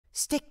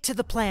Stick to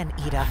the plan,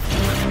 Eda.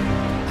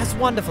 As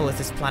wonderful as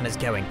this plan is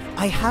going,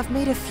 I have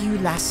made a few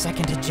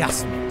last-second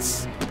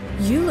adjustments.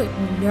 You look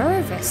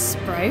nervous,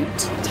 Sprout.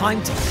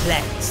 Time to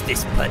cleanse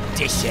this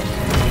perdition.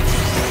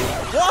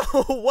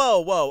 Whoa, whoa,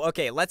 whoa.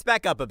 Okay, let's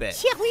back up a bit.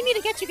 Yeah, we need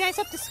to get you guys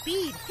up to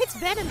speed. It's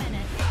been a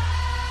minute.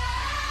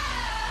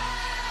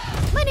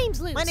 My name's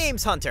Luce. My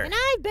name's Hunter. And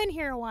I've been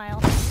here a while.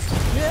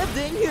 Yeah, I've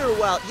been here a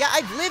while. Yeah,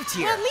 I've lived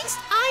here. Well, at least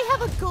I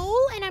have a goal,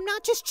 and I'm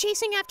not just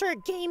chasing after a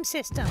game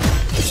system.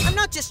 I'm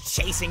not just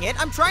chasing it.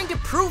 I'm trying to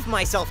prove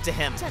myself to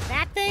him. To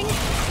that thing?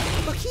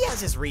 Look, he has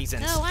his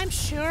reasons. Oh, I'm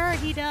sure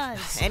he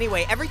does.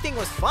 Anyway, everything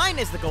was fine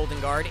as the Golden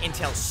Guard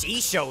until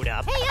she showed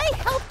up. Hey, I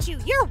helped you.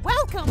 You're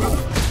welcome.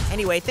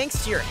 Anyway,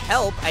 thanks to your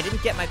help, I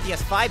didn't get my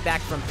PS5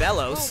 back from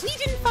Belos. Well, we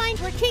didn't find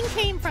where Ting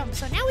came from,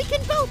 so now we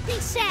can both be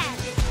sad.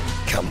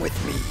 Come with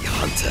me,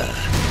 Hunter.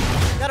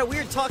 Got a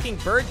weird talking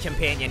bird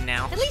companion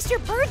now. At least your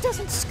bird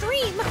doesn't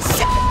scream.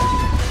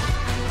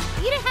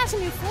 Eda has a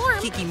new form.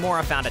 Kiki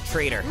found a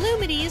traitor.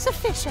 Lumity is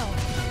official.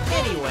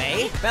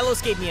 Anyway,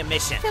 Belos gave me a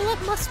mission.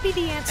 Philip must be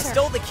the answer. I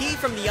stole the key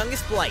from the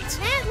youngest Blight.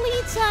 That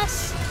leads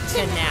us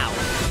to now.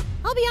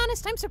 I'll be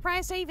honest, I'm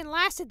surprised I even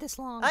lasted this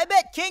long. I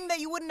bet, King, that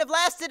you wouldn't have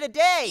lasted a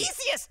day.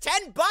 Easiest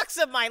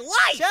 $10 of my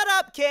life! Shut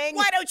up, King!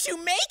 Why don't you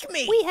make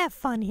me? We have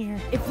fun here.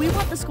 If we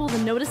want the school to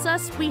notice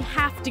us, we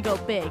have to go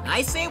big.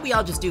 I say we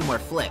all just do more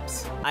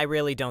flips. I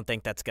really don't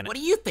think that's gonna— What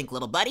do you think,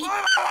 little buddy?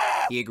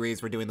 He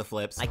agrees we're doing the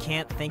flips. I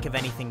can't think of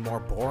anything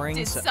more boring.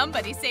 Did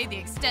somebody say the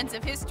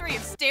extensive history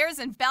of stairs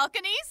and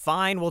balconies?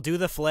 Fine, we'll do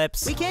the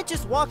flips. We can't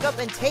just walk up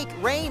and take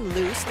Rain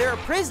loose. They're a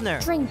prisoner.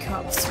 Drink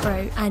up,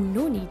 Sprout, and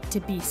no need to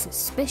be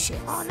suspicious.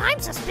 Oh, and I'm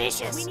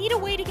suspicious. We need a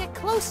way to get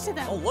close to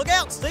them. Oh, look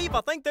out, Steve.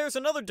 I think there's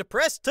another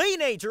depressed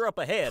teenager up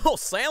ahead. Oh,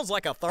 sounds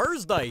like a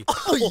Thursday.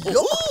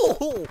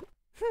 Oh,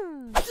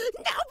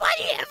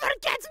 Nobody ever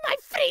gets my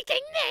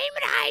freaking name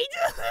right.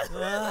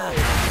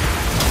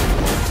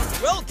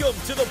 Welcome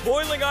to the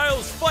Boiling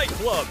Isles Fight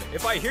Club.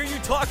 If I hear you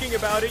talking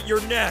about it,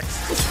 you're next.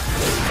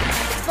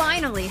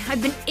 Finally,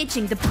 I've been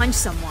itching to punch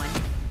someone.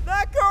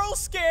 That girl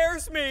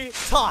scares me.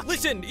 Talk.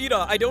 Listen,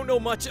 Eda, I don't know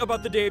much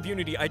about the Day of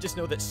Unity. I just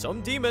know that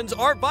some demons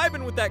are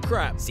vibing with that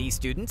crap. See,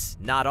 students,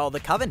 not all the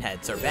Coven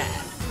heads are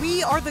bad.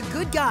 We are the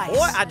good guys.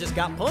 Boy, I just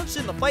got punched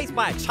in the face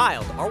by a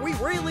child. Are we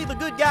really the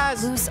good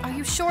guys? Luce, are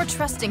you sure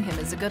trusting him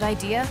is a good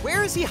idea?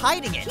 Where is he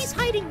hiding it? He's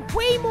hiding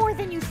way more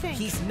than you think.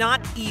 He's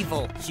not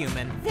evil,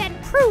 human. Then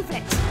prove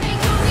it.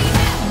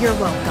 You're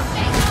welcome.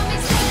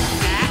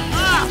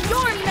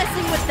 You're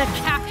messing with the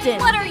captain.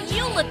 What are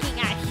you looking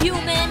at,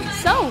 human?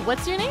 So,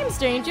 what's your name,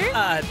 stranger?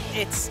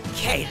 It's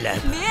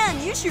Caleb.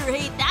 Man, you sure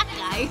hate that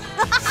guy.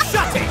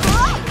 Shut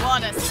it!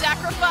 Want a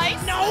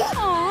sacrifice? No!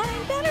 Aw,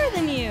 I'm better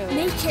than you.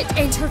 Make it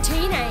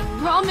entertaining.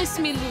 Promise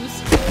me,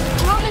 Luce.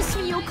 Promise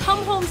me you'll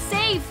come home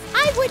safe.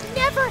 I would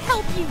never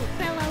help you,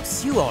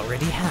 Belos. You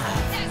already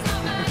have.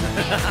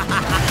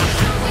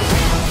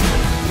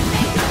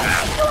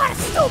 You are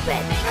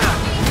stupid.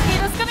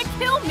 Eda's gonna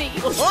kill me.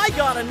 I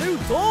got a new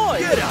toy.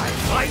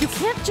 You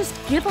can't just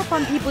give up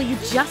on people you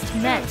just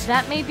met.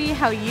 That may be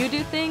how you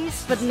do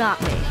things, but not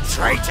me.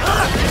 Traitor!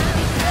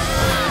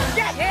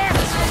 Get him!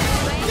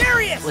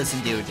 Serious!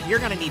 Listen, dude, you're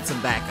gonna need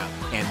some backup,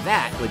 and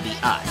that would be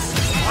us.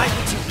 Why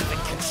would you even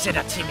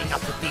consider teaming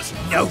up with these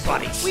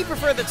nobodies? We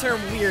prefer the term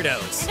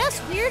weirdos. And us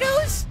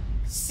weirdos?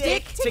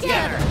 Stick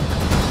together.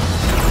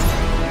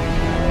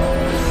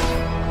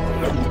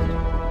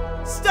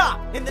 Stop!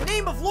 In the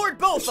name of Lord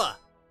Bofa!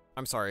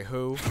 I'm sorry,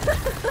 who?